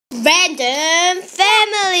Random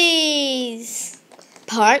Families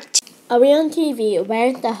Part 2. Are we on TV?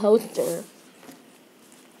 Where's the hoster?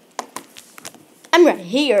 I'm right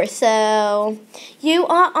here. So you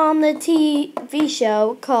are on the TV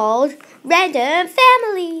show called Random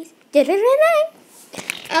Families.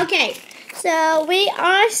 Okay, so we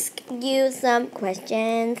ask you some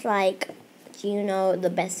questions like, do you know the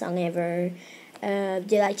best song ever?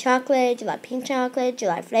 Do you like chocolate? Do you like pink chocolate? Do you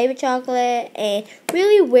like flavored chocolate? And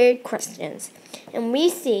really weird questions. And we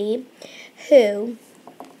see who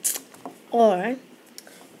or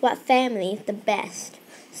what family is the best.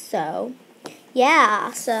 So,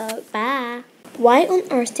 yeah. So, bye. Why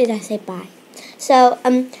on earth did I say bye? So,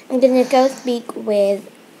 I'm going to go speak with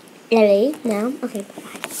Ellie now. Okay,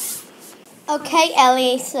 bye. Okay,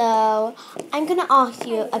 Ellie. So, I'm going to ask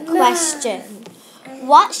you a question.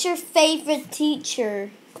 What's your favorite teacher?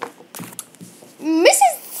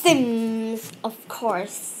 Mrs. Sims, of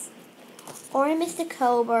course. Or Mr.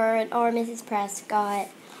 Colbert, or Mrs. Prescott.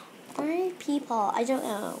 Or people, I don't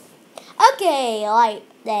know. Okay,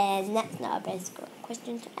 then that's not a best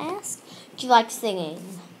question to ask. Do you like singing?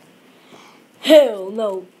 Hell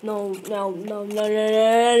no.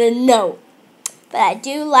 But I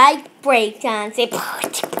do like breakdancing.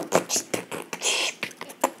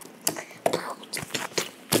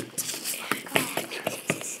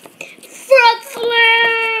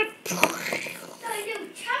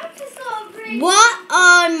 What,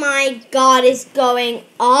 oh my god, is going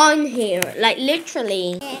on here? Like,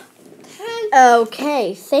 literally.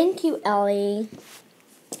 Okay, thank you, Ellie.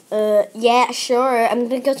 Yeah, sure. I'm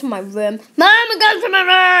gonna go to my room. Mom, go to my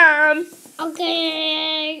room!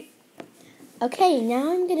 Okay. Okay,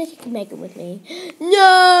 now I'm gonna take Megan with me.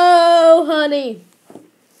 No, honey.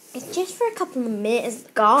 It's just for a couple of minutes.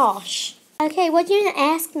 Gosh. Okay, what do you want to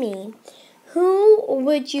ask me? Who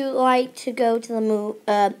would you like to go to the movie?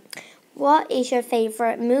 What is your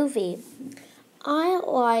favorite movie? I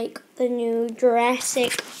like the new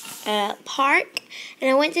Jurassic Park, and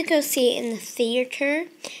I went to go see it in the theater,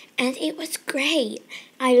 and it was great.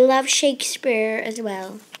 I love Shakespeare as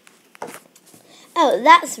well. Oh,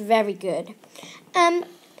 that's very good.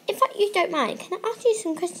 If you don't mind, can I ask you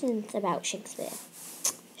some questions about Shakespeare?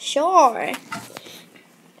 Sure.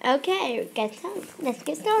 Okay, let's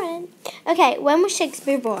get started. Okay, when was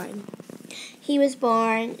Shakespeare born? He was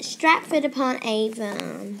born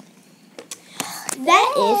Stratford-upon-Avon.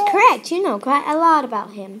 That is correct. You know quite a lot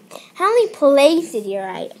about him. How many plays did you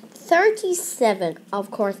write? 37.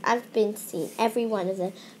 Of course, I've been seeing every one of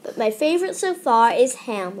them. But my favorite so far is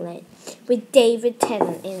Hamlet, with David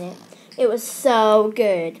Tennant in it. It was so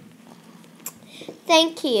good.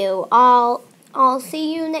 Thank you. I'll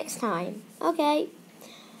see you next time. Okay.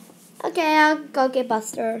 Okay, I'll go get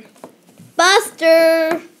Buster.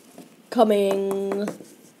 Buster! Coming.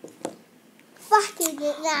 What is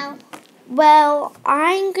it now? Well,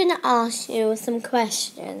 I'm gonna ask you some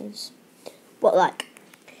questions. What, like?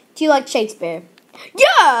 Do you like Shakespeare?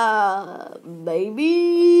 Yeah,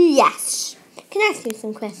 baby. Yes. Can I ask you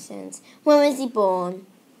some questions? When was he born?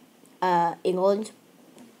 England.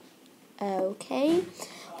 Okay.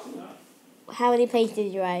 How many plays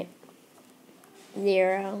did you write?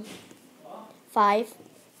 0. 5.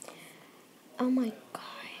 Oh my god.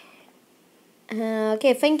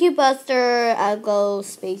 Okay, thank you, Buster. I'll go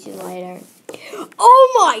speak to you later.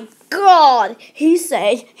 Oh my god! He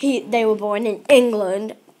said they were born in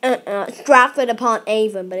England.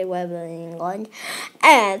 Stratford-upon-Avon, but it wasn't in England.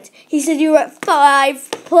 And he said you wrote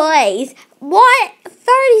 5 plays. What?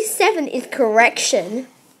 37 is correction.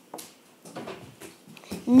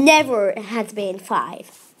 Never has been 5.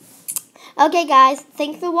 Okay, guys,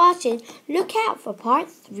 thanks for watching. Look out for part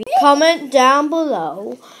 3. Comment down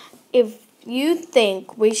below if you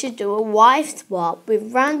think we should do a wife swap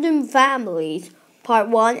with Random Families, part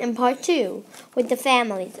 1 and part 2, with the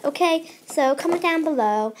families. Okay, so comment down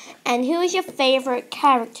below. And who is your favorite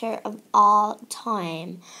character of all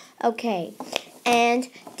time? Okay, and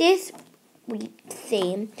this week's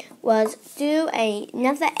theme was do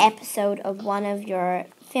another episode of one of your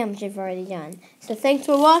films you've already done. So thanks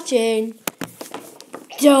for watching.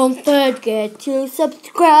 Don't forget to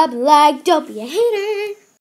subscribe, like, don't be a hater.